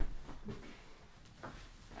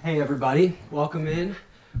Hey everybody, welcome in.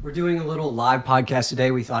 We're doing a little live podcast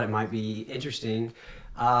today. We thought it might be interesting.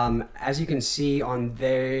 As you can see on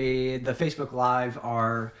the Facebook Live,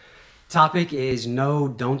 our topic is no,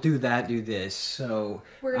 don't do that, do this. So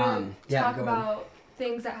we're gonna talk go about ahead.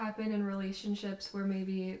 things that happen in relationships where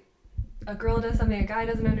maybe a girl does something a guy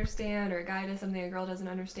doesn't understand, or a guy does something a girl doesn't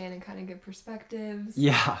understand, and kind of give perspectives.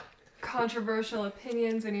 Yeah. Controversial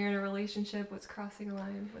opinions when you're in a relationship. What's crossing a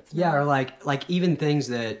line? What's Yeah, not. or like even things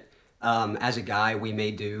that as a guy we may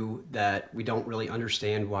do that we don't really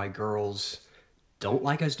understand why girls don't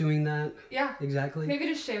like us doing that. Yeah. Exactly. Maybe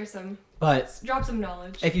just share some. But Drop some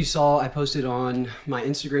knowledge. if you saw, I posted on my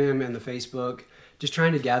Instagram and the Facebook, just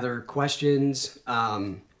trying to gather questions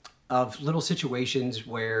of little situations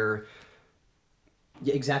where,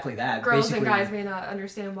 yeah, exactly that. Girls Basically, and guys may not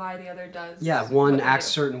understand why the other does. yeah, one what they acts a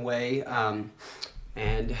do. certain way.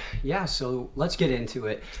 And yeah, so let's get into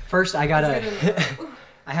it. First, I Let's gotta, get into it.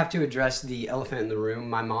 I have to address the elephant in the room.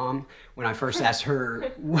 My mom, when I first asked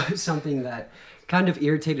her what something that kind of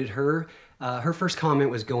irritated her, her first comment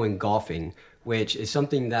was going golfing, which is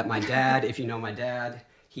something that my dad, if you know my dad,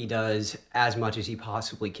 he does as much as he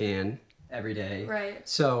possibly can every day. Right.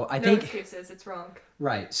 So I No think, excuses. It's wrong.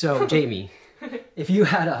 right. So Jamie, if you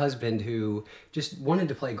had a husband who just wanted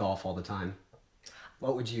to play golf all the time,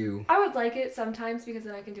 what would you I would like it sometimes because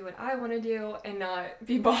then I can do what I want to do and not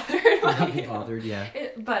be bothered. not be bothered? Yeah.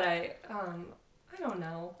 But I don't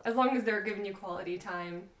know. As long as they're giving you quality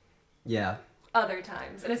time, Yeah. other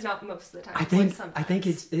times, and it's not most of the time. I it's think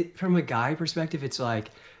it's from a guy perspective. It's like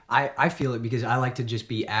I feel it because I like to just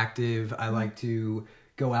be active. I like to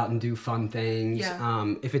go out and do fun things.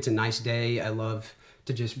 Yeah. If it's a nice day, I love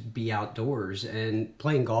to just be outdoors, and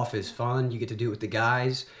playing golf is fun. You get to do it with the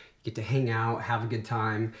guys. You get to hang out, have a good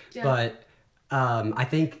time. Yeah. But I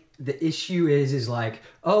think the issue is like,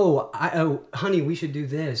 oh, honey, we should do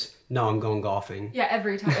this. No, I'm going golfing. Yeah,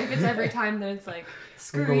 every time. If it's every time, then it's like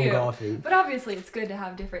screw going you. golfing. But obviously, it's good to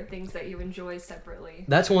have different things that you enjoy separately.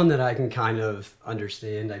 That's one that I can kind of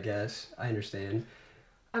understand. I guess I understand.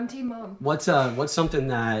 I'm team mom. What's something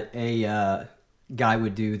that a guy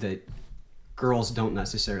would do that girls don't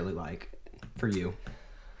necessarily like for you?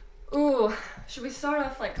 Ooh, should we start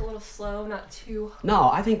off like a little slow, not too No,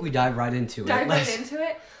 I think we dive right into it. dive right Let's- into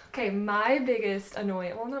it? Okay, my biggest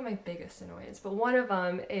annoyance, well, not my biggest annoyance, but one of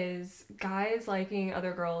them is guys liking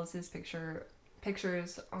other girls'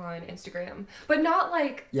 pictures on Instagram, but not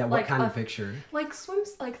like Yeah, what like kind of picture? like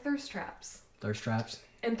thirst traps. Thirst traps?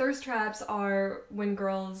 And thirst traps are when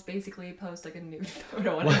girls basically post like a nude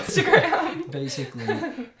photo on What? Instagram. Basically.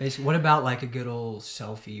 What about like a good old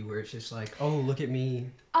selfie where it's just like, oh, look at me?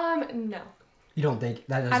 No. You don't think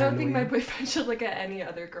that doesn't I don't annoy think my you? boyfriend should look at any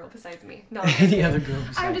other girl besides me. No, Any other girl I'm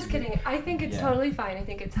besides just you? kidding. I think it's Yeah. totally fine. I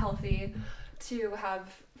think it's healthy to have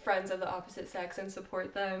friends of the opposite sex and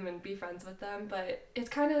support them and be friends with them. But it's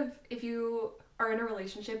kind of, if you are in a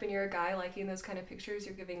relationship and you're a guy liking those kind of pictures,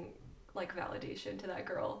 you're giving like validation to that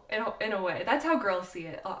girl in a way. That's how girls see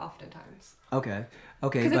it oftentimes. Okay,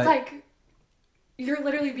 Because but it's like, you're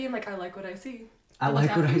literally being like, I like what I see. I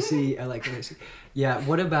like what I see. I like what I see. Yeah.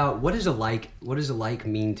 What does a like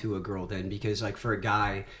mean to a girl then? Because like for a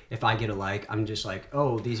guy, if I get a like, I'm just like,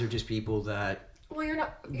 oh, these are just people that. Well, you're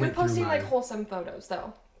Went through posting like my- wholesome photos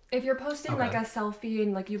though. If you're posting like Okay. a selfie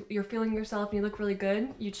and like you're feeling yourself and you look really good,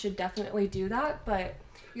 you should definitely do that. But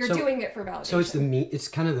you're So- doing it for validation. So it's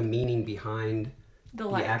kind of the meaning behind the the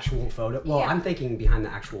like, actual photo. Well, Yeah. I'm thinking behind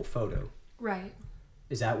the actual photo. right?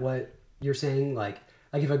 Is that what you're saying? Like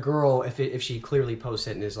if a girl, if she clearly posts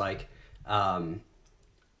it and is like,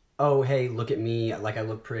 oh hey, look at me, like I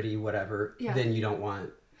look pretty, whatever. Yeah. Then you don't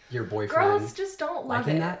want your boyfriend. Girls just don't love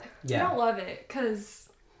liking it. that? You Yeah. don't love it because,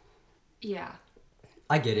 yeah,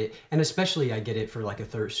 I get it, and especially I get it for like a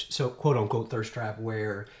thirst, so quote unquote thirst trap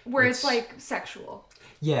where it's like sexual,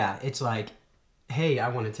 yeah, it's like, hey, I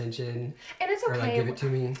want attention, and it's or like okay. give it to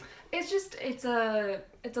me. It's just it's a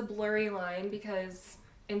blurry line because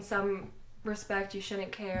in some respect you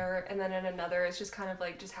shouldn't care, and then in another it's just kind of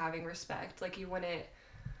like just having respect. Like you wouldn't,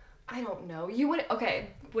 I don't know, you wouldn't. Okay,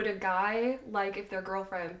 would a guy like if their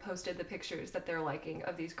girlfriend posted the pictures that they're liking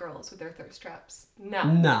of these girls with their thirst traps? No.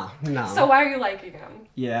 No. So why are you liking them?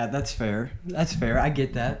 Yeah, that's fair. That's fair. I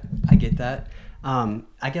get that.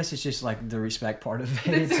 I guess it's just like the respect part of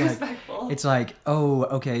it. It's like, respectful. it's like, oh,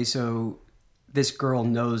 okay, so this girl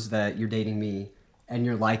knows that you're dating me and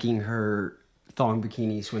you're liking her thong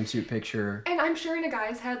bikini swimsuit picture. And I'm sure in a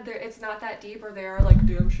guy's head, it's not that deep, or they're like,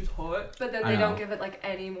 damn, she's hot. But then I they know. don't give it like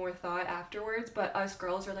any more thought afterwards. But us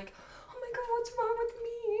girls are like, oh my god, what's wrong with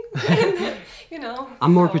me? And, you know.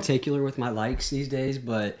 I'm more so. particular with my likes these days,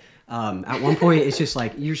 but at one point it's just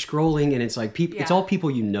like you're scrolling and it's like people. It's Yeah. all people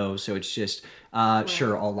you know, so it's just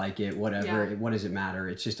sure I'll like it, whatever. Yeah. What does it matter?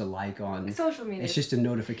 It's just a like on Social media. It's just a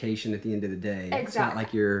notification at the end of the day. Exactly. It's not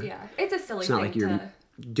like you're. Yeah, it's a silly It's not thing like you're to.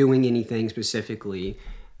 doing anything specifically.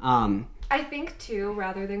 I think too,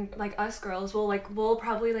 rather than like us girls, we'll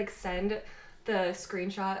probably like send the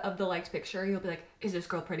screenshot of the liked picture. You'll be like, is this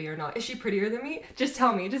girl pretty or not? Is she prettier than me? Just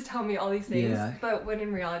tell me all these things. Yeah. But when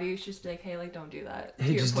in reality, you should just be like, hey, like don't do that. to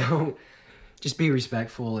Hey, your just point. don't. Just be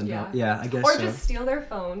respectful and Yeah. don't. Yeah, I guess Or so. just steal their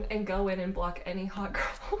phone and go in and block any hot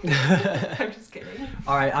girl. I'm just kidding.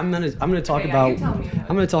 All right, I'm gonna talk Okay, yeah, you about tell me about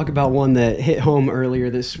I'm gonna talk about one that hit home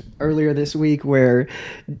earlier this week where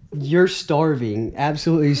you're starving,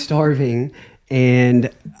 absolutely starving,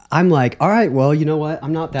 and I'm like, all right, well, you know what?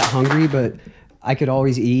 I'm not that hungry, but I could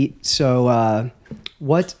always eat. So,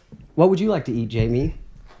 what would you like to eat, Jamie?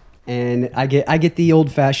 And I get the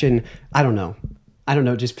old fashioned. I don't know.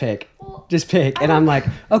 Just pick. Well, Just pick. And I'm like,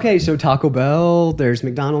 okay, so Taco Bell. There's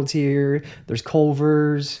McDonald's here. There's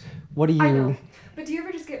Culver's. What do you? I know. But do you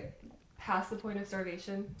ever just get past the point of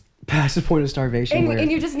starvation? Past the point of starvation And, where and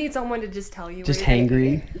you just need someone to just tell you. just where you're gonna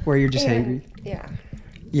hangry, eat. where you're just And- hangry. Yeah.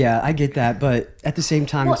 Yeah, I get that, but at the same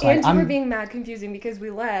time, Well, it's like and you I'm were being mad confusing because we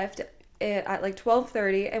left at like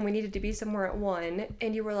 12:30 and we needed to be somewhere at 1,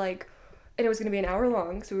 and you were like, and it was going to be an hour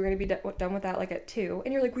long, so we were going to be done with that like at 2,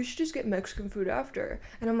 and you're like, we should just get Mexican food after.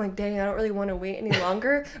 And I'm like, dang, I don't really want to wait any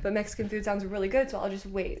longer, but Mexican food sounds really good, so I'll just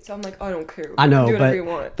wait. So I'm like, I don't care. I know, do whatever you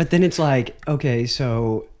want. but then it's like, okay,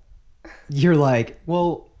 so you're like,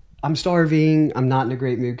 well, I'm starving. I'm not in a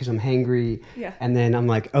great mood because I'm hangry. Yeah. And then I'm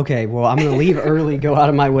like, okay, well, I'm gonna leave early, go out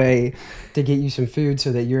of my way to get you some food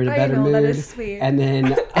so that you're in a I better know, mood. that is sweet. And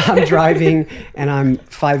then I'm driving, and I'm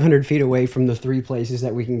 500 feet away from the 3 places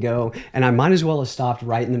that we can go, and I might as well have stopped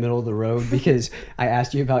right in the middle of the road because I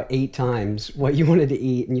asked you about 8 times what you wanted to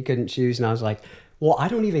eat, and you couldn't choose, and I was like, well, I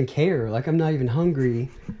don't even care. Like, I'm not even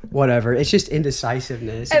hungry. Whatever. It's just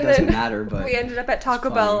indecisiveness. It And doesn't then matter, but we ended up at Taco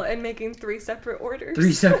funny. Bell and making 3 separate orders.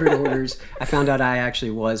 3 separate orders. I found out I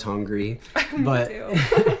actually was hungry, but too.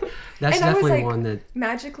 that's And I was definitely like, one that,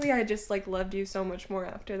 magically, I just like loved you so much more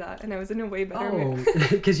after that, and I was in a way better oh, mood.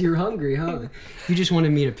 because you're hungry, huh? You just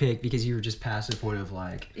wanted me to pick because you were just past the point of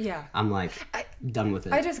like, Yeah. I'm like, done with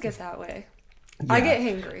it. I just get that way. I Yeah. get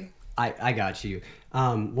hangry. I got you.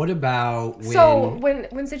 What about when... So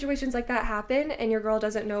when situations like that happen and your girl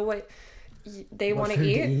doesn't know what they What want to food to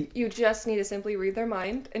eat, eat. you just need to simply read their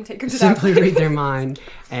mind and take them to Simply that read their mind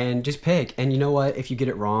and just pick. And you know what? If you get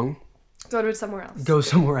it wrong, go to somewhere else. go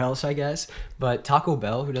somewhere else, I guess. But Taco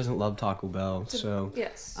Bell, who doesn't love Taco Bell? So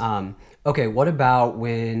Yes. okay, what about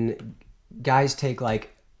when guys take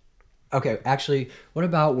like okay, actually, what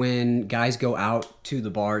about when guys go out to the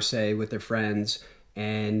bar, say, with their friends,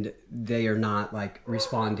 and they are not like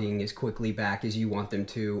responding as quickly back as you want them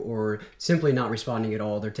to, or simply not responding at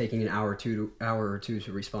all? They're taking an hour or two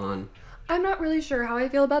to respond. I'm not really sure how I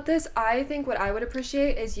feel about this. I think what I would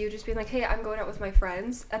appreciate is you just being like, hey, I'm going out with my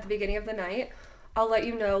friends at the beginning of the night. I'll let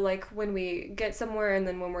you know like when we get somewhere and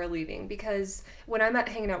then when we're leaving, because when I'm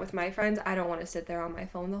hanging out with my friends, I don't want to sit there on my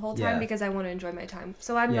phone the whole time Yeah. because I want to enjoy my time.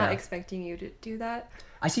 So I'm Yeah. not expecting you to do that.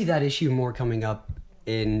 I see that issue more coming up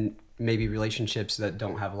in maybe relationships that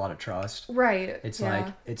don't have a lot of trust. Right. It's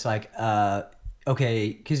yeah. like okay,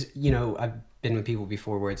 because you know I've been with people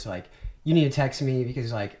before where it's like you need to text me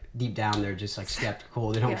because like deep down they're just like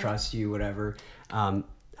skeptical, they don't Yeah. trust you, whatever.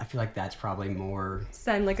 I feel like that's probably more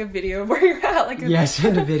Send like a video of where you're at, like a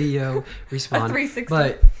send a video, respond. 360.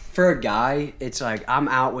 But for a guy, it's like I'm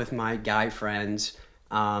out with my guy friends.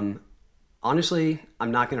 Honestly,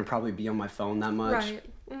 I'm not gonna probably be on my phone that much. Right.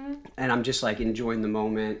 Mm-hmm. And I'm just like enjoying the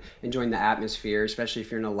moment, enjoying the atmosphere, especially if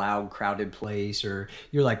you're in a loud, crowded place or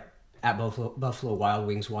you're like at Buffalo Wild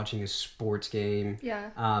Wings watching a sports game. Yeah.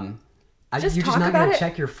 You're just talk not about gonna it.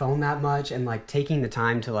 check your phone that much and like taking the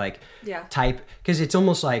time to like Yeah. type, because it's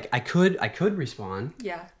almost like I could respond.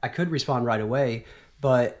 Yeah. I could respond right away,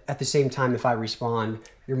 but at the same time, if I respond,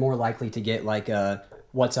 you're more likely to get like a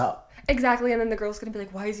 "What's up?" Exactly, and then the girl's gonna be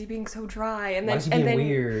like, "Why is he being so dry?" And Why then is he and being then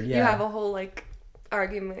weird? you Yeah. have a whole like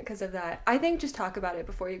argument because of that. I think just talk about it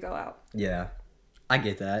before you go out. Yeah, I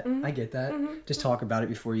get that. Mm-hmm. I get that. Just talk about it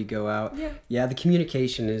before you go out. Yeah. Yeah, the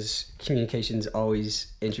communication's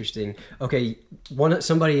always interesting. Okay,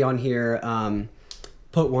 somebody on here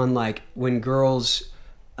put one like when girls.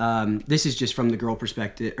 This is just from the girl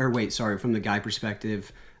perspective, or wait, sorry, from the guy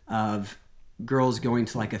perspective of girls going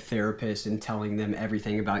to like a therapist and telling them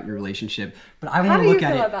everything about your relationship. But I How want do to you look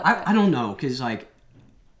at feel it. about that? I don't know, because like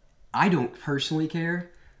I don't personally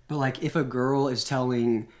care, but like if a girl is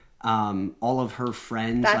telling all of her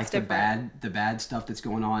friends, That's like the bad stuff that's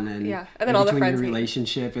going on, and and then all the between friends your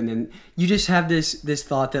relationship, and then you just have this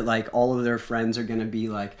thought that like all of their friends are gonna be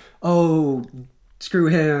like, oh, screw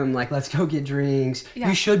him, like let's go get drinks.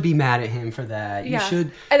 You should be mad at him for that. You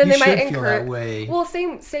should, and then they might feel that way. Well,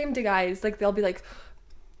 same to guys, like they'll be like,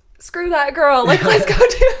 screw that girl, like let's go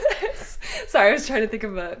do this. Sorry, I was trying to think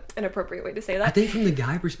of an appropriate way to say that. I think from the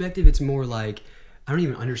guy perspective, it's more like, I don't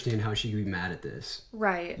even understand how she could be mad at this.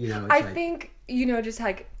 Right. You know, I think, just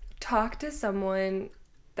like talk to someone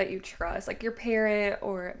that you trust, like your parent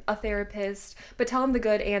or a therapist, but tell them the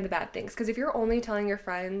good and the bad things. Because if you're only telling your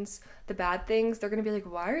friends the bad things, they're going to be like,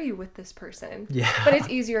 why are you with this person? Yeah. But it's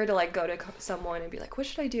easier to like go to someone and be like, what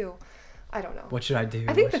should I do? I don't know. What should I do?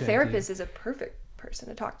 I think the therapist is a perfect person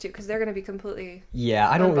to talk to because they're going to be completely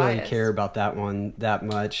I don't really care about that one that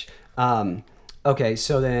much. Okay,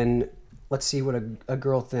 so then let's see what a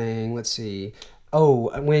girl thing. Let's see.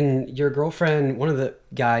 Oh, when your girlfriend, one of the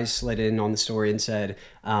guys slid in on the story and said,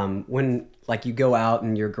 when like you go out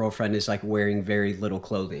and your girlfriend is like wearing very little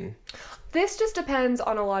clothing. This just depends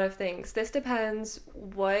on a lot of things. This depends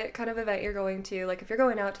what kind of event you're going to. Like if you're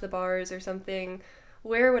going out to the bars or something,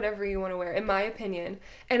 wear whatever you want to wear, in my opinion.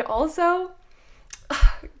 And also,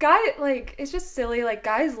 it's just silly. Like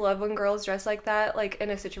guys love when girls dress like that, like in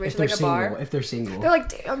a situation like a bar. If they're single, they're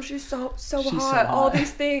like, damn, she's so hot. All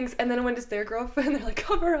these things, and then when it's their girlfriend, they're like,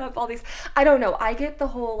 cover up all these. I don't know. I get the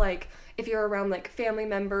whole like if you're around like family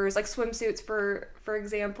members, like swimsuits for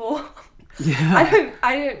example. Yeah.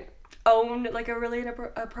 I didn't own like a really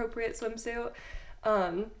appropriate swimsuit.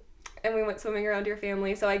 And we went swimming around your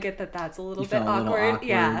family, so I get that that's a little bit awkward.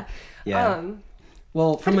 Yeah.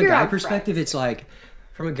 Well, from a guy perspective, it's like,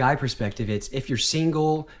 if you're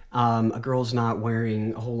single, a girl's not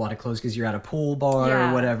wearing a whole lot of clothes because you're at a pool bar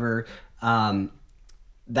or whatever,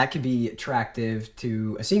 that could be attractive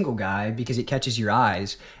to a single guy because it catches your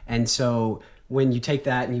eyes. And so when you take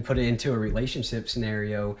that and you put it into a relationship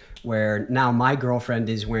scenario where now my girlfriend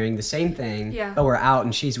is wearing the same thing, but we're out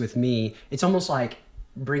and she's with me, it's almost like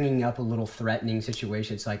bringing up a little threatening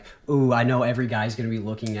situation. It's like, ooh, I know every guy's going to be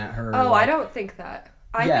looking at her. Oh, like, I don't think that.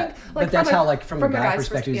 I think, like, but that's how, like, from a guy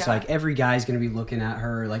perspective, it's like every guy's going to be looking at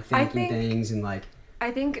her, like, thinking things and, like...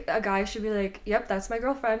 I think a guy should be like, yep, that's my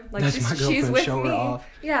girlfriend. Like, that's my girlfriend, she's with show me. Her off.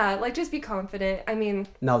 Yeah, like, just be confident. I mean...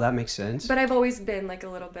 No, that makes sense. But I've always been, like, a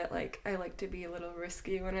little bit, like, I like to be a little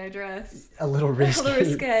risky when I dress. A little risky. A little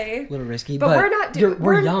risque. A little risky. But we're not doing...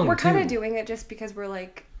 We're young, We're kind of doing it just because we're,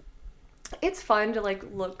 like... It's fun to, like,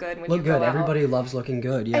 look good when you go out. Everybody loves looking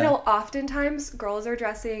good, yeah. I know oftentimes girls are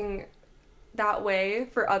dressing that way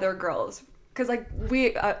for other girls. Because, like,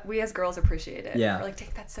 we as girls appreciate it. Yeah. We're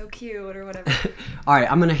like, that's so cute or whatever. All right,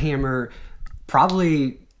 I'm going to hammer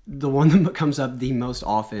probably the one that comes up the most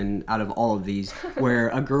often out of all of these, where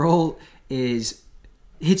a girl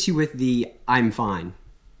hits you with the, I'm fine.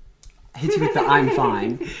 Hits you with the, I'm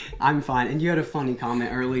fine. I'm fine. And you had a funny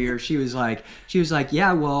comment earlier. She was like,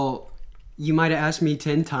 yeah, well... You might have asked me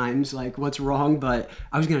 10 times, like, what's wrong, but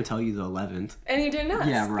I was going to tell you the 11th. And you didn't ask.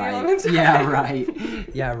 Yeah,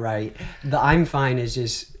 right. Yeah, right. The I'm fine is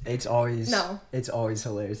just, it's always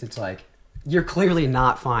hilarious. It's like, you're clearly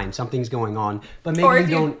not fine. Something's going on. But maybe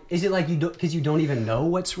you don't, is it like you don't, because you don't even know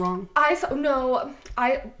what's wrong? Yes,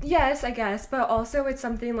 I guess. But also it's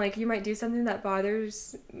something like, you might do something that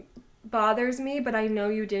bothers me, but I know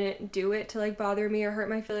you didn't do it to, like, bother me or hurt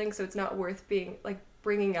my feelings, so it's not worth being, like,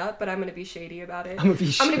 bringing up, but I'm gonna be shady about it. I'm gonna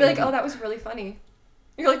be like, oh, that was really funny.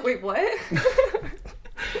 You're like, wait, what?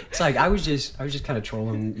 It's like I was just kind of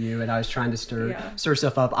trolling you, and I was trying to stir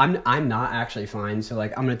stuff up. I'm not actually fine, so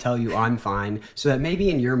like I'm gonna tell you I'm fine, so that maybe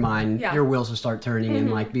in your mind your wheels will start turning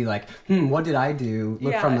and like be like, what did I do?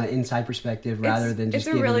 Look from the inside perspective rather than just.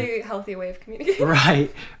 It's a really healthy way of communicating.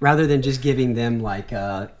 Right, rather than just giving them like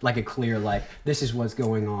a clear like this is what's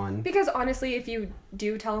going on. Because honestly, if you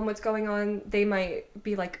do tell them what's going on, they might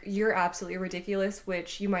be like, you're absolutely ridiculous,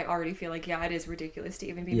 which you might already feel like, yeah, it is ridiculous to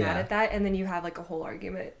even be mad at that, and then you have like a whole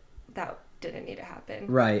argument that didn't need to happen.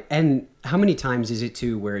 Right. And how many times is it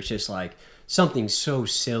too where it's just like something so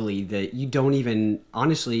silly that you don't even,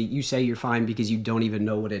 honestly, you say you're fine because you don't even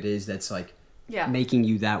know what it is that's like making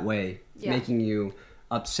you that way, making you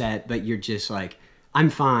upset, but you're just like, I'm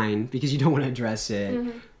fine, because you don't want to address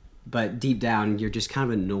it. But deep down, you're just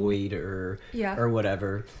kind of annoyed or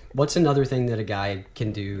whatever. What's another thing that a guy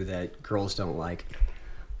can do that girls don't like?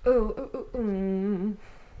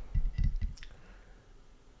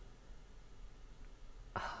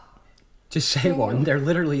 Just say one. They're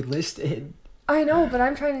literally listed. I know, but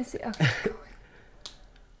I'm trying to see. Okay,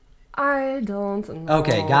 I don't know.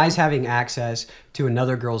 Okay, guys having access to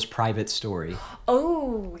another girl's private story.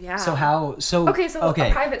 Oh, yeah. So how? So Okay, so a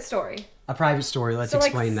private story. A private story. Let's So, like,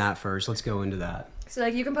 explain that first. Let's go into that. So,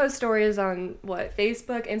 like, you can post stories on, what,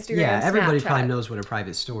 Facebook, Instagram, Yeah, everybody Snapchat. probably knows what a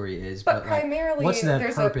private story is, But but like, primarily, what's the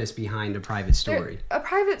there's purpose behind a private story? A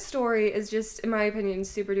private story is just, in my opinion,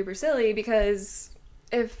 super duper silly because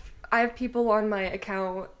if I have people on my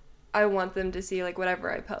account, I want them to see like whatever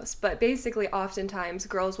I post. But basically, oftentimes,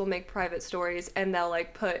 girls will make private stories and they'll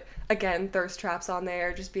like put, again, thirst traps on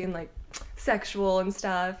there, just being like sexual and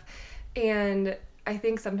stuff. And I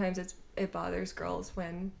think sometimes it bothers girls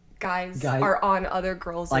when guys are on other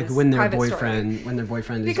girls' like when their private boyfriend story. when their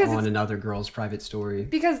boyfriend is on another girl's private story,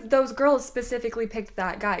 because those girls specifically picked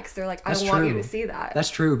that guy because they're like, I don't want you to see that.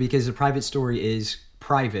 That's true, because the private story is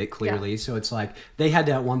private, clearly. So it's like they had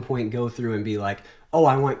to at one point go through and be like, oh,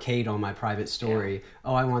 I want Kate on my private story. Yeah.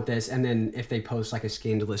 Oh, I want this. And then if they post like a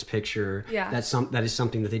scandalous picture, that is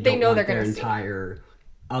something that they don't want their entire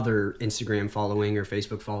other Instagram following or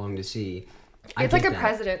Facebook following to see. It's like a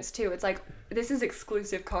precedence too. It's like, this is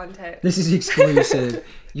exclusive content. This is exclusive.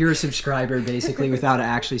 You're a subscriber basically without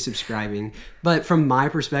actually subscribing. But from my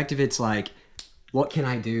perspective, it's like, what can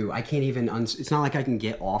I do? I can't even, it's not like I can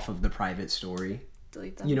get off of the private story.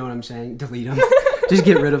 Delete them. You know what I'm saying? Delete them. Just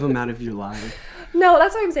get rid of them out of your life. No,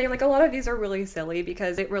 that's what I'm saying. Like, a lot of these are really silly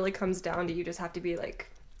because it really comes down to you just have to be like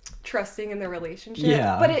trusting in the relationship.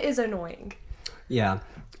 Yeah. But it is annoying. Yeah.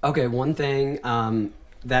 Okay, one thing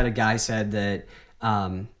that a guy said that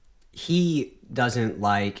he doesn't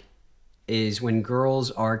like is when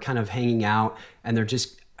girls are kind of hanging out and they're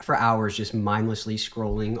just for hours just mindlessly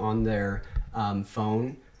scrolling on their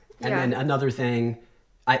phone. And then another thing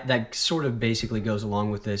that sort of basically goes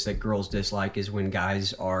along with this that girls dislike is when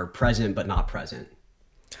guys are present but not present.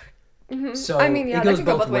 Mm-hmm. So I mean, it goes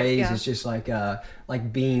both ways. Yeah. It's just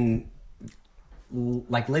like being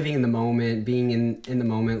like living in the moment, being in the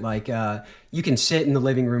moment. Like you can sit in the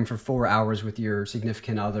living room for 4 hours with your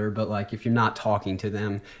significant other, but like if you're not talking to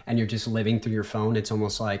them and you're just living through your phone, it's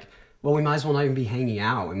almost like, well, we might as well not even be hanging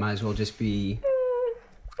out. We might as well just be.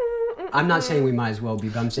 I'm not saying we might as well be,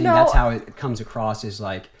 but I'm saying that's how it comes across, is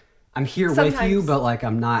like I'm here with you, but like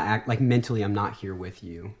I'm not mentally I'm not here with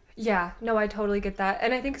you. Yeah, no, I totally get that.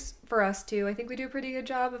 And I think for us too, I think we do a pretty good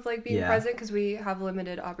job of like being present because we have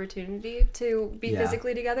limited opportunity to be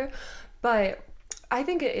physically together. But I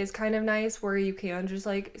think it is kind of nice where you can just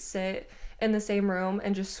like sit in the same room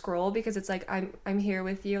and just scroll, because it's like I'm here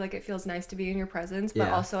with you. Like it feels nice to be in your presence, but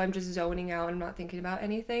also I'm just zoning out and not thinking about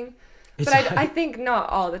anything. But I think not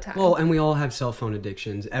all the time. Well, and we all have cell phone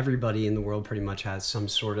addictions. Everybody in the world pretty much has some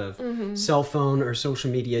sort of cell phone or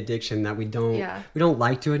social media addiction that we don't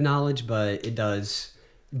like to acknowledge, but it does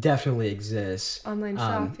definitely exist. Online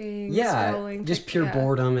shopping, scrolling. Just pure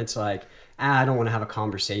boredom. It's like, I don't want to have a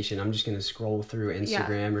conversation. I'm just going to scroll through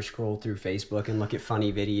Instagram or scroll through Facebook and look at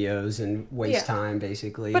funny videos and waste time,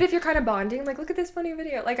 basically. But if you're kind of bonding, like, look at this funny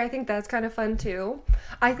video. Like, I think that's kind of fun, too.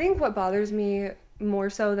 I think what bothers me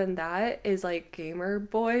more so than that is like gamer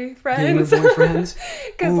boyfriends.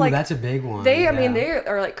 Ooh, like, that's a big one. I mean, they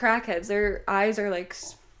are like crackheads. Their eyes are like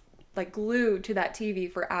glued to that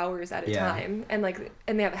TV for hours at a time, and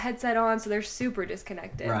they have a headset on, so they're super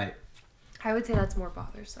disconnected. Right. I would say that's more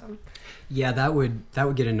bothersome. Yeah, that would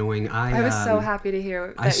get annoying. I was so happy to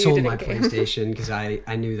hear that I sold my PlayStation because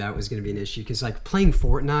I knew that was going to be an issue. Because like playing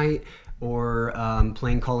Fortnite or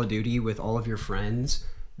playing Call of Duty with all of your friends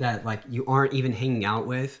that like you aren't even hanging out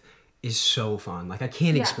with is so fun. Like I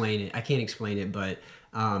can't explain it, but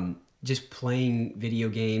just playing video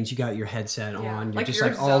games, you got your headset on, you're like just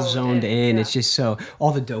like all zoned in. It's just so all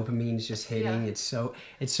the dopamine's just hitting. It's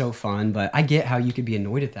so fun. But I get how you could be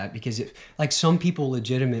annoyed at that, because if like some people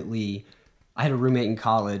legitimately, I had a roommate in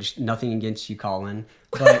college, nothing against you, Colin,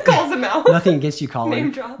 but calls him out. Nothing against you, Colin.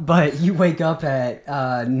 Name drop. But you wake up at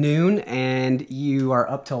noon and you are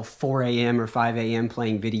up till 4 a.m. or 5 a.m.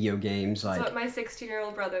 playing video games. Like, that's what my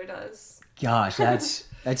 16-year-old brother does. Gosh,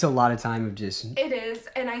 that's a lot of time of just... It is,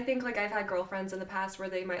 and I think like I've had girlfriends in the past where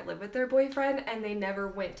they might live with their boyfriend and they never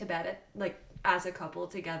went to bed as a couple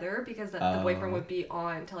together because the boyfriend would be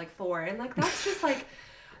on till like 4, and like that's just like...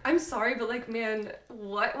 I'm sorry, but like, man,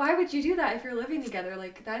 why would you do that if you're living together?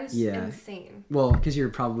 Like, that is insane. Well, because you're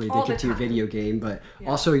probably addicted to your video game, but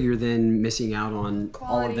also you're then missing out on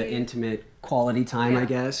all of the intimate quality time, I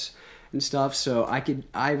guess, and stuff. So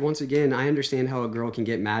I once again, I understand how a girl can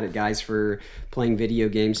get mad at guys for playing video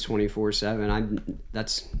games 24/7.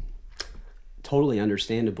 That's totally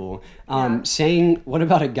understandable. What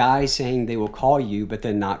about a guy saying they will call you, but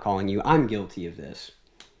then not calling you? I'm guilty of this.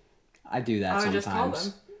 I do that sometimes. Just call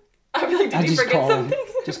them. I'd be like, did you forget something?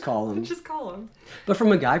 Just call him. Just call him. But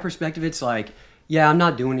from a guy perspective, it's like, yeah, I'm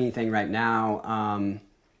not doing anything right now.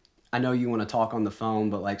 I know you want to talk on the phone,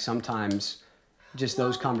 but like sometimes just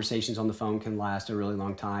those conversations on the phone can last a really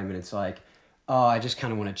long time. And it's like, oh, I just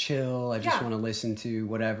kind of want to chill. I just want to listen to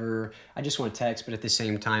whatever. I just want to text. But at the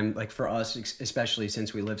same time, like for us, especially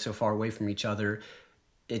since we live so far away from each other,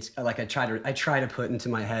 it's like I try to put into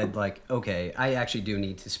my head like, okay, I actually do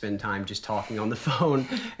need to spend time just talking on the phone,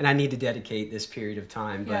 and I need to dedicate this period of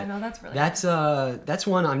time. But no, that's really that's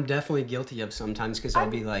one I'm definitely guilty of sometimes, because I'll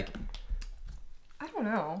be like, I don't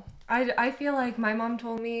know. I feel like my mom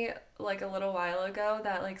told me like a little while ago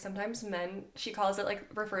that like sometimes men, she calls it like,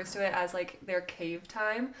 refers to it as like their cave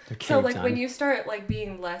time. So like when you start like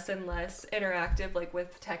being less and less interactive like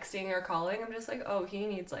with texting or calling, I'm just like, oh, he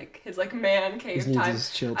needs like his like man cave time.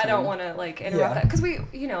 I don't want to like interrupt that, because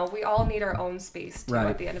we all need our own space too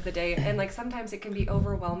at the end of the day, and like sometimes it can be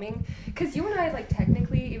overwhelming, because you and I like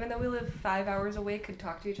technically, even though we live 5 hours away, could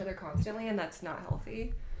talk to each other constantly, and that's not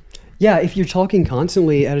healthy. Yeah, if you're talking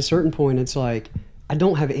constantly, at a certain point, it's like, I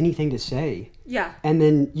don't have anything to say. Yeah. And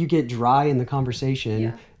then you get dry in the conversation.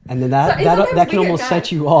 Yeah. And then that can almost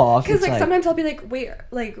set you off. Because like sometimes I'll be like, wait,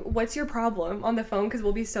 like, what's your problem on the phone? Because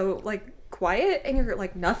we'll be so like quiet, and you're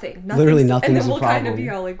like, nothing. Literally nothing. And then we'll kind of be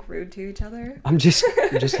all like rude to each other. I'm just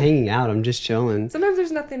hanging out. I'm just chilling. Sometimes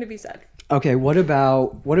there's nothing to be said. Okay, what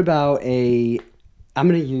about I'm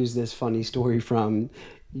gonna use this funny story from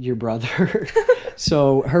your brother.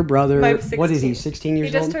 So her brother, what is he, 16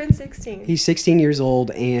 years old? He just turned 16. He's 16 years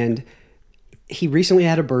old, and he recently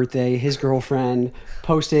had a birthday. His girlfriend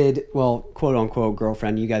posted, well, quote unquote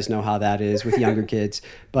girlfriend, you guys know how that is with younger kids,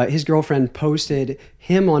 but his girlfriend posted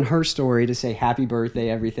him on her story to say happy birthday,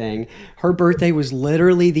 everything. Her birthday was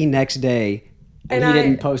literally the next day, and he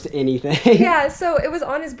didn't post anything. Yeah, so it was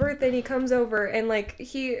on his birthday, and he comes over, and like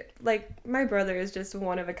my brother is just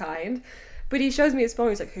one of a kind. But he shows me his phone.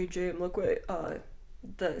 He's like, "Hey, Jim, look what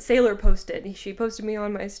the sailor posted. She posted me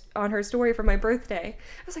on her story for my birthday."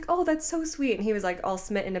 I was like, "Oh, that's so sweet." And he was like all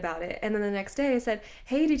smitten about it. And then the next day I said,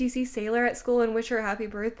 "Hey, did you see Sailor at school and wish her a happy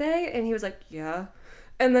birthday?" And he was like, "Yeah."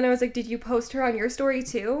 And then I was like, "Did you post her on your story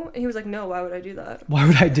too?" And he was like, "No, why would I do that?" Why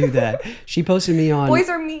would I do that? She posted me on... Boys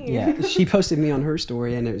are mean. Yeah, she posted me on her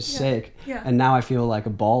story, and it was sick. Yeah. And now I feel like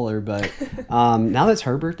a baller, but now that's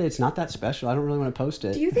her birthday, it's not that special. I don't really want to post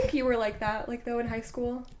it. Do you think you were like that, like though in high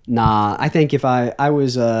school? Nah, I think if I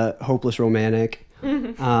was a hopeless romantic.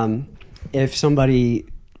 If somebody...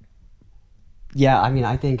 Yeah, I mean,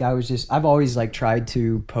 I think I was just... I've always like tried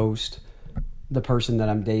to post the person that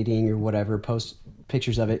I'm dating or whatever, post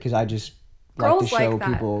pictures of it, because I just like to show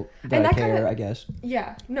people that I care, I guess.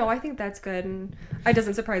 Yeah, no, I think that's good, and it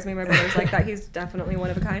doesn't surprise me my brother's like that. He's definitely one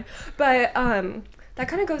of a kind. But that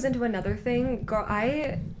kind of goes into another thing. Girl,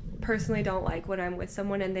 I personally don't like when I'm with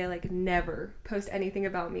someone and they like never post anything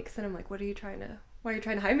about me, because then I'm like, why are you trying to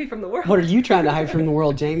hide me from the world? What are you trying to hide from the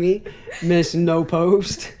world, Jamie? Miss No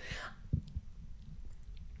Post?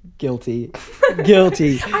 Guilty.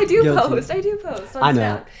 I do post on I know.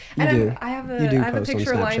 Snap. And do. I have a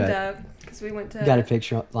picture lined up because we went to got a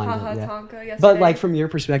picture lined up, yeah. Tonka yesterday. But like from your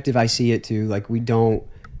perspective, I see it too. Like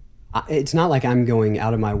it's not like I'm going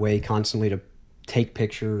out of my way constantly to take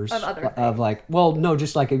pictures of like, well, no,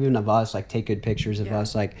 just like even of us, like take good pictures of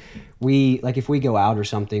us. Like if we go out or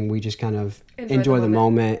something, we just kind of enjoy the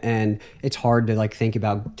moment, and it's hard to like think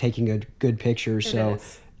about taking a good picture. So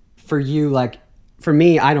for you, like, for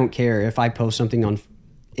me, I don't care if I post something on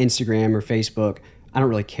Instagram or Facebook. I don't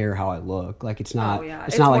really care how I look. Like it's not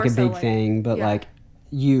like a big thing, but like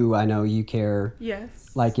I know you care.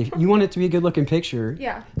 Yes. Like if you want it to be a good looking picture.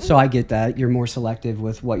 Yeah. So I get that. You're more selective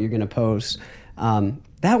with what you're going to post. One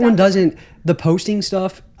doesn't, the posting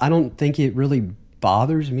stuff, I don't think it really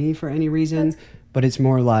bothers me for any reason, but it's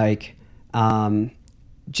more like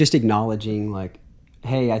just acknowledging like,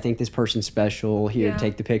 hey, I think this person's special. Here,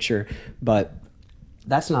 take the picture. But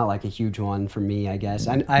that's not like a huge one for me, I guess.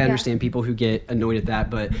 I understand people who get annoyed at that,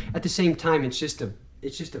 but at the same time, it's just a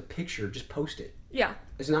picture. Just post it. Yeah.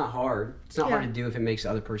 It's not hard. It's not hard to do if it makes the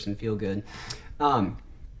other person feel good.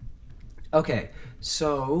 Okay,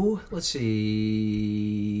 so let's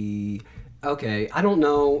see. Okay, I don't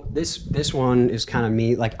know. This one is kind of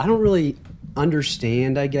me. Like, I don't really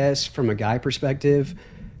understand, I guess, from a guy perspective,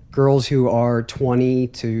 girls who are 20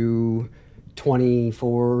 to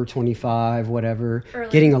 24, 25, whatever,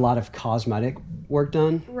 getting a lot of cosmetic work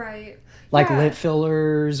done. Right. Like lip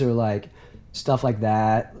fillers or like stuff like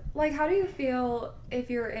that. Like, how do you feel if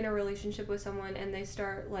you're in a relationship with someone and they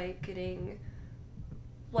start like getting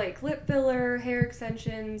like lip filler, hair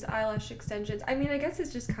extensions, eyelash extensions? I mean, I guess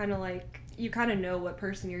it's just kind of like you kind of know what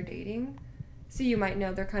person you're dating. So you might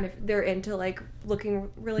know they're into like looking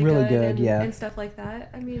really, Really good, good, and, yeah. and stuff like that.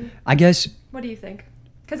 I mean, I guess what do you think?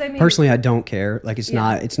 Because I mean, personally, I don't care. Like, it's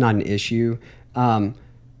not an issue.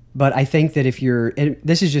 But I think that if you're, and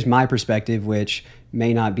this is just my perspective, which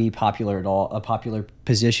may not be popular at all, a popular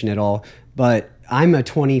position at all, but I'm a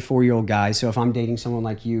 24-year-old guy. So if I'm dating someone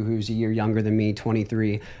like you who's a year younger than me,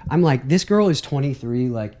 23, I'm like, this girl is 23.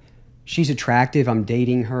 Like, she's attractive. I'm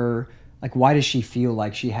dating her. Like, why does she feel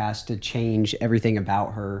like she has to change everything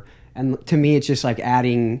about her? And to me, it's just like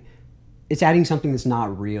adding something that's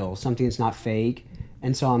not real, something that's not fake.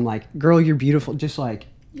 And so I'm like, girl, you're beautiful. Just like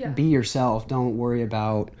be yourself. Don't worry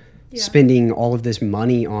about spending all of this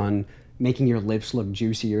money on making your lips look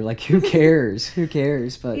juicier. Like, who cares? Who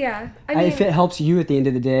cares? But I mean, if it helps you at the end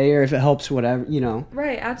of the day, or if it helps whatever,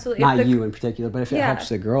 right, absolutely. Not you in particular, but if it helps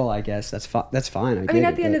the girl, I guess that's fine. I mean,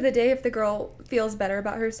 at the end of the day, if the girl feels better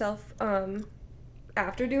about herself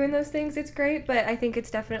after doing those things, it's great. But I think it's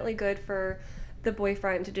definitely good for the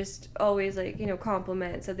boyfriend to just always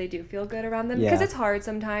compliment so they do feel good around them, because it's hard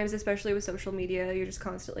sometimes, especially with social media. You're just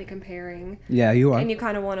constantly comparing. Yeah, you are. And you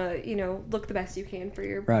kind of want to look the best you can for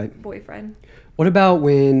your boyfriend. What about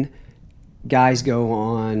when guys go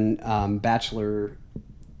on bachelor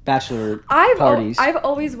parties? I've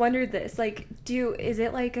always wondered this. Like, is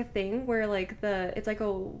it like a thing where like it's like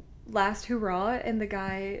a last hurrah and the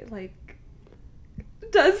guy like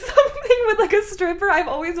does something with like a stripper? I've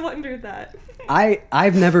always wondered that.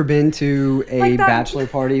 I've never been to a like bachelor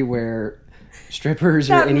party where strippers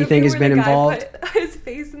or anything has been involved. Put his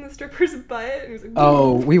face in the stripper's butt. And he was like,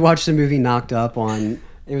 oh, we watched the movie Knocked Up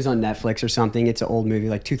it was on Netflix or something. It's an old movie,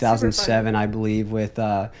 like 2007, I believe, with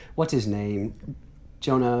what's his name?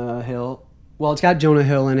 Jonah Hill. Well, it's got Jonah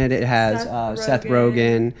Hill in it. It has Seth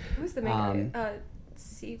Rogen. Who's the main guy?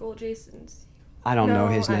 Jason. I don't know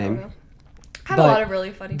his name. Don't know. Had a lot of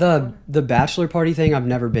really funny people. The bachelor party thing, I've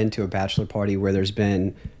never been to a bachelor party where there's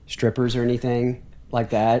been strippers or anything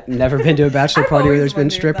like that. Never been to a bachelor party where there's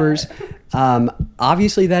been strippers.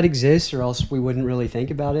 Obviously that exists, or else we wouldn't really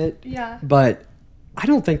think about it. Yeah. But I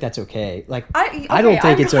don't think that's okay. Like, I don't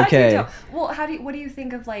think it's okay. Well, what do you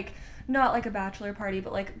think of like, not like a bachelor party,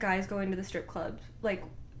 but like guys going to the strip club, like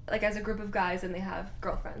as a group of guys and they have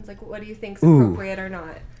girlfriends? Like, what do you think's appropriate or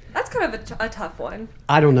not? That's kind of a tough one.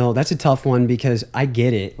 I don't know. That's a tough one because I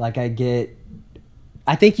get it. Like, I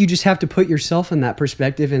think you just have to put yourself in that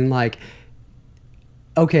perspective and like,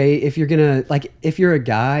 okay, if you're a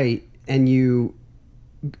guy and you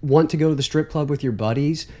want to go to the strip club with your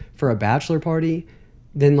buddies for a bachelor party,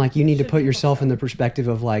 then like you need to put yourself in the perspective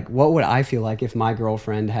of like, what would I feel like if my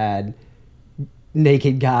girlfriend had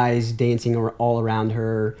naked guys dancing all around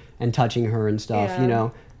her and touching her and stuff,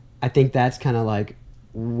 I think that's kind of like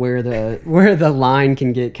where the line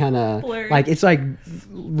can get kind of like, it's like,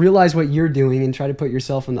 realize what you're doing and try to put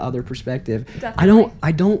yourself in the other perspective. Definitely.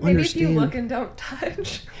 I don't Maybe understand. If you look and don't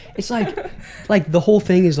touch. It's like the whole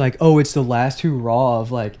thing is like, oh, it's the last hurrah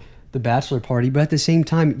of like the bachelor party, but at the same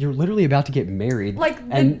time, you're literally about to get married. Like,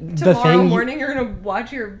 tomorrow morning, you're gonna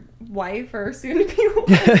watch your wife or soon-to-be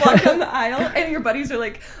wife walk down the aisle, and your buddies are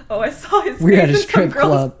like, "Oh, I saw his face in some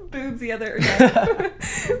girl's boobs the other night."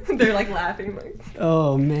 They're like laughing, like,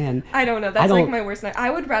 "Oh man." I don't know. That's like my worst night. I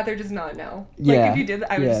would rather just not know. Yeah. Like, if you did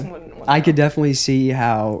that, I just wouldn't want to I could definitely see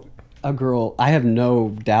how a girl. I have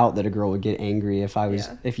no doubt that a girl would get angry if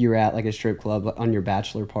you were at like a strip club on your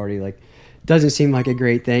bachelor party, like. Doesn't seem like a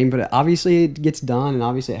great thing, but obviously it gets done and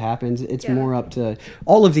obviously it happens. It's more up to,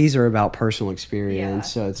 all of these are about personal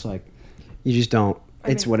experience. So it's like, you just don't,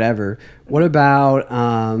 whatever. What about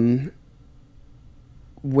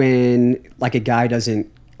when like a guy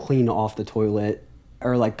doesn't clean off the toilet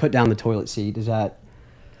or like put down the toilet seat? Does that,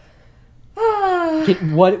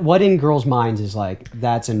 what in girls' minds is like,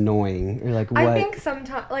 that's annoying, or like what? I think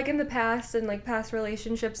sometimes, like in the past and like past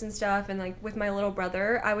relationships and stuff, and like with my little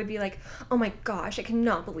brother, I would be like, oh my gosh, I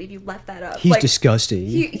cannot believe you left that up. He's like, disgusting.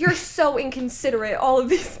 You're so inconsiderate, all of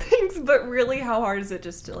these things, but really, how hard is it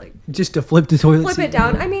just to flip the toilet seat? Flip it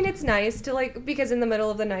down. I mean, it's nice to like, because in the middle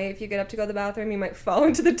of the night, if you get up to go to the bathroom, you might fall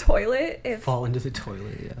into the toilet. Fall into the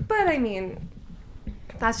toilet, yeah. But I mean,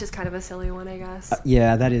 that's just kind of a silly one, I guess.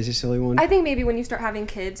 Yeah, that is a silly one. I think maybe when you start having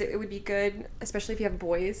kids, it would be good, especially if you have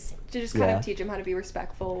boys, to just kind of teach them how to be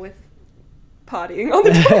respectful with pottying on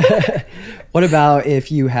the toilet. What about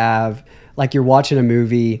if you have, like, you're watching a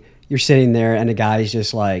movie, you're sitting there, and a guy's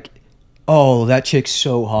just like, oh, that chick's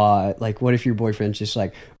so hot. Like, what if your boyfriend's just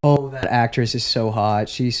like, oh, that actress is so hot.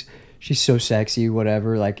 She's so sexy,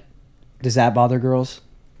 whatever. Like, does that bother girls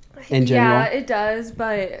in general? Yeah, it does,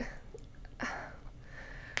 but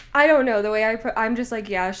I don't know. The way I'm just like,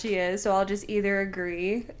 yeah, she is. So I'll just either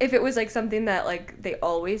agree. If it was like something that like they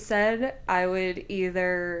always said, I would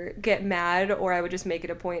either get mad or I would just make it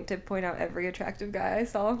a point to point out every attractive guy I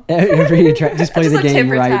saw. Just play the game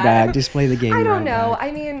right back. Just play the game. I don't know. Back.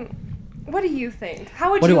 I mean, what do you think?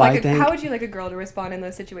 How would you like a girl to respond in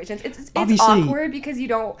those situations? It's awkward because you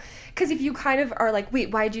don't. Because if you kind of are like,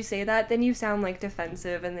 wait, why'd you say that? Then you sound like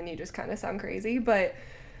defensive, and then you just kind of sound crazy. But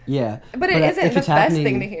yeah, but it isn't the best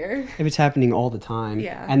thing to hear. If it's happening all the time,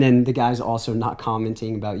 yeah, and then the guy's also not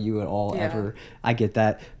commenting about you at all ever, I get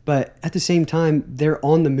that. But at the same time, they're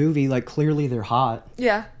on the movie, like clearly they're hot.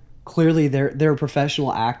 Yeah. Clearly they're a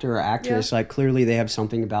professional actor or actress. Yeah. Like clearly they have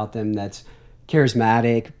something about them that's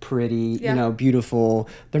charismatic, pretty, beautiful.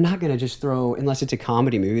 They're not gonna just throw, unless it's a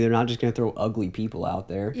comedy movie, they're not just gonna throw ugly people out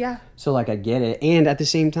there. Yeah. So like I get it, and at the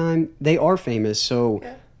same time, they are famous, so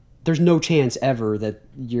there's no chance ever that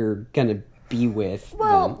you're gonna be with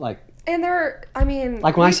them. Like, and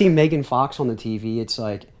like when I see Megan Fox on the TV, it's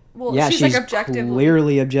like, she's like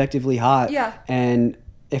clearly objectively hot. Yeah. And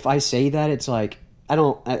if I say that, it's like she's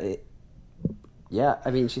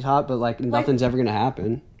hot, but like nothing's ever gonna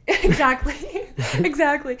happen. Exactly.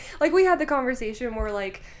 Exactly. Like we had the conversation where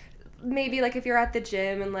like maybe like if you're at the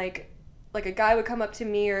gym and like a guy would come up to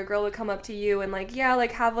me or a girl would come up to you and like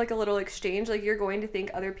have like a little exchange, like you're going to think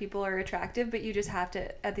other people are attractive, but you just have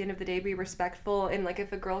to at the end of the day be respectful. And like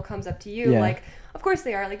if a girl comes up to you, like of course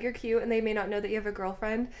they are, like you're cute and they may not know that you have a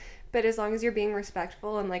girlfriend, but as long as you're being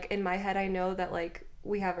respectful and like in my head I know that like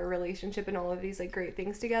we have a relationship and all of these like great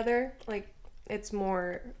things together, like it's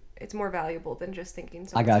more valuable than just thinking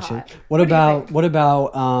someone's I got you. hot. What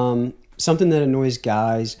about something that annoys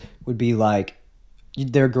guys would be like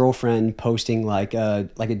their girlfriend posting like a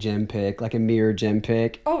gym pic, like a mirror gym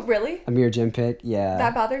pic. Oh, really? A mirror gym pic, yeah.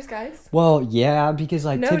 That bothers guys? Well, yeah, because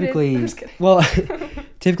like typically, I'm just kidding. Well,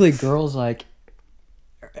 typically girls like,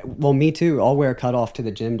 well, me too. I'll wear a cutoff to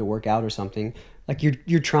the gym to work out or something. Like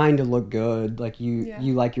you're trying to look good, like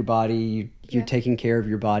you like your body, you're taking care of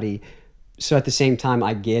your body. So at the same time,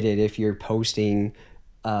 I get it. If you're posting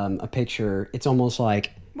a picture, it's almost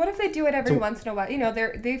like. What if they do it every once in a while? You know,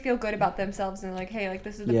 they feel good about themselves and they're like, hey, like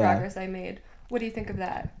this is the progress I made. What do you think of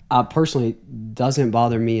that? Personally, doesn't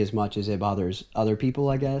bother me as much as it bothers other people,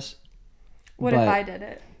 I guess. What if I did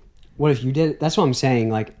it? What if you did it? That's what I'm saying.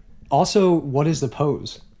 Like, also, what is the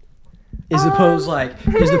pose? Is the pose like?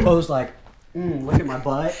 Look at my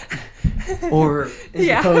butt? Or is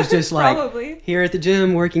the pose just like probably. Here at the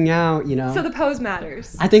gym working out, you know? So the pose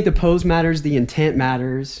matters. I think the pose matters, the intent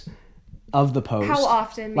matters of the post. How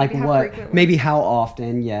often? Maybe how frequently. Maybe how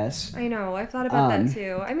often, yes. I know. I've thought about that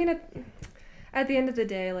too. I mean, at the end of the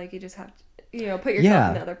day, like you just have to, put yourself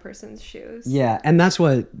in the other person's shoes. Yeah, and that's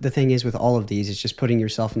what the thing is with all of these. It's just putting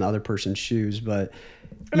yourself in the other person's shoes, but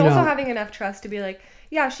and also having enough trust to be like,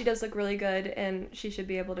 yeah, she does look really good, and she should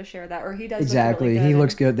be able to share that. Or he does. Exactly, look really good. He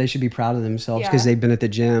looks good. They should be proud of themselves because they've been at the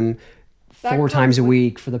gym 4 times a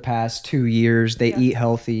week for the past 2 years. They eat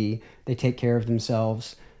healthy. They take care of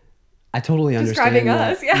themselves. I totally understand describing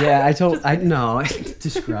that. Us, yeah.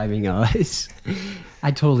 Describing us.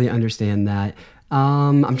 I totally understand that.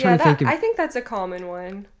 I'm trying to think of. I think that's a common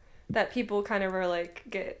one that people kind of are like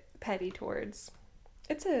get petty towards.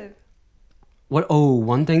 It's a.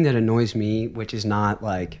 One thing that annoys me, which is not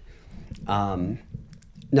like,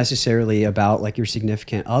 necessarily about like your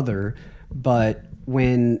significant other, but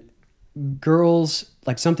when girls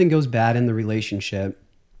like something goes bad in the relationship.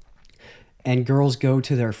 And girls go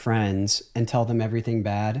to their friends and tell them everything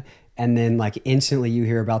bad. And then like instantly you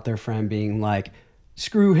hear about their friend being like,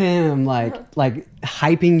 screw him. Like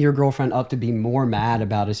hyping your girlfriend up to be more mad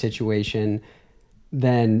about a situation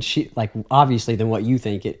than obviously than what you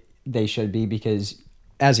think they should be. Because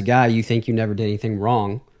as a guy, you think you never did anything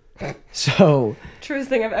wrong. So. Truest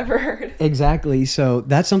thing I've ever heard. Exactly. So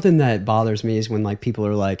that's something that bothers me is when like people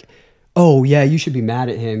are like, oh, yeah, you should be mad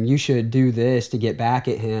at him. You should do this to get back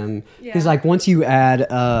at him. Because, like, once you add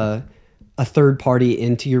a third party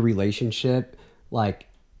into your relationship, like,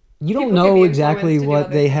 you don't know exactly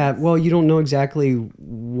what they have. Well, you don't know exactly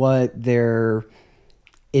what their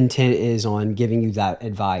intent is on giving you that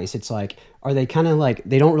advice. It's like, are they kind of like,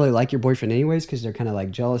 they don't really like your boyfriend anyways because they're kind of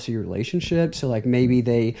like jealous of your relationship. So, like, maybe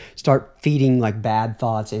they start feeding, like, bad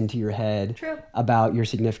thoughts into your head about your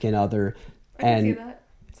significant other. I can see that.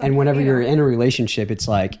 And whenever you're in a relationship, it's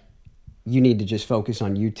like you need to just focus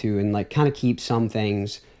on you two and like kind of keep some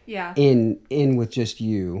things in with just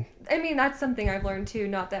you. I mean, that's something I've learned too.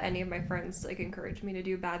 Not that any of my friends like encourage me to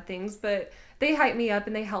do bad things, but they hype me up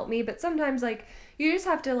and they help me. But sometimes like you just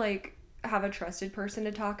have to like have a trusted person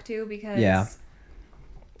to talk to because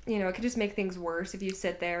it could just make things worse if you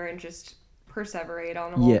sit there and just perseverate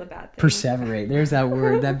on all the bad things. Perseverate. There's that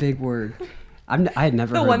word, that big word. I had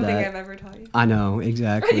never heard that. The one thing I've ever taught you. I know,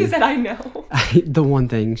 exactly. You said I know. The one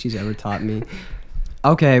thing she's ever taught me.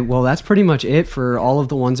 Okay, well, that's pretty much it for all of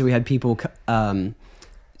the ones that we had people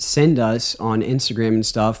send us on Instagram and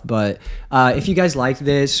stuff. But if you guys like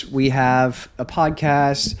this, we have a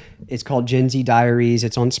podcast. It's called Gen Z Diaries.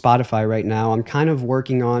 It's on Spotify right now. I'm kind of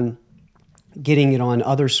working on getting it on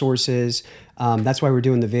other sources. That's why we're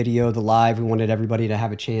doing the video, the live. We wanted everybody to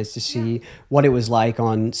have a chance to see what it was like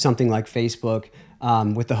on something like Facebook,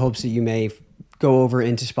 with the hopes that you may go over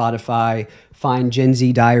into Spotify, find Gen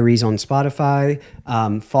Z Diaries on Spotify,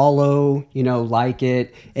 follow, like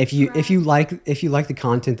it. If you like the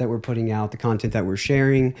content that we're putting out, the content that we're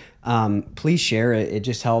sharing, please share it. It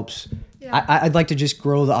just helps. Yeah. I'd like to just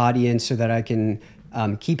grow the audience so that I can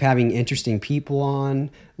keep having interesting people on.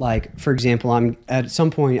 Like, for example, at some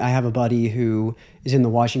point I have a buddy who is in the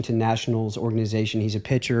Washington Nationals organization. He's a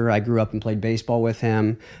pitcher. I grew up and played baseball with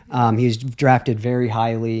him. He was drafted very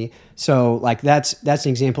highly. So like that's an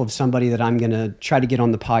example of somebody that I'm going to try to get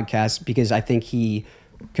on the podcast because I think he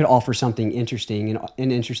could offer something interesting and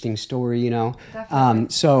an interesting story, Definitely.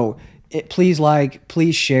 So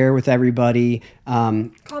please share with everybody.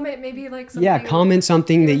 Comment maybe like something. Yeah, comment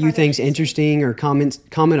something that you think's interesting, or comment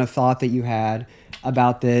a thought that you had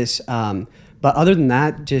about this. But other than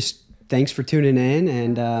that, just thanks for tuning in.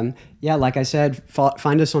 And like I said,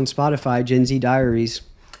 find us on Spotify, Gen Z Diaries.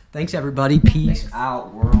 Thanks everybody. Peace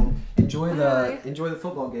out, world. Enjoy the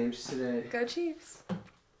football games today. Go Chiefs.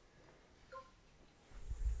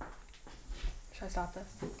 Should I stop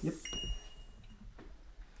this? Yep.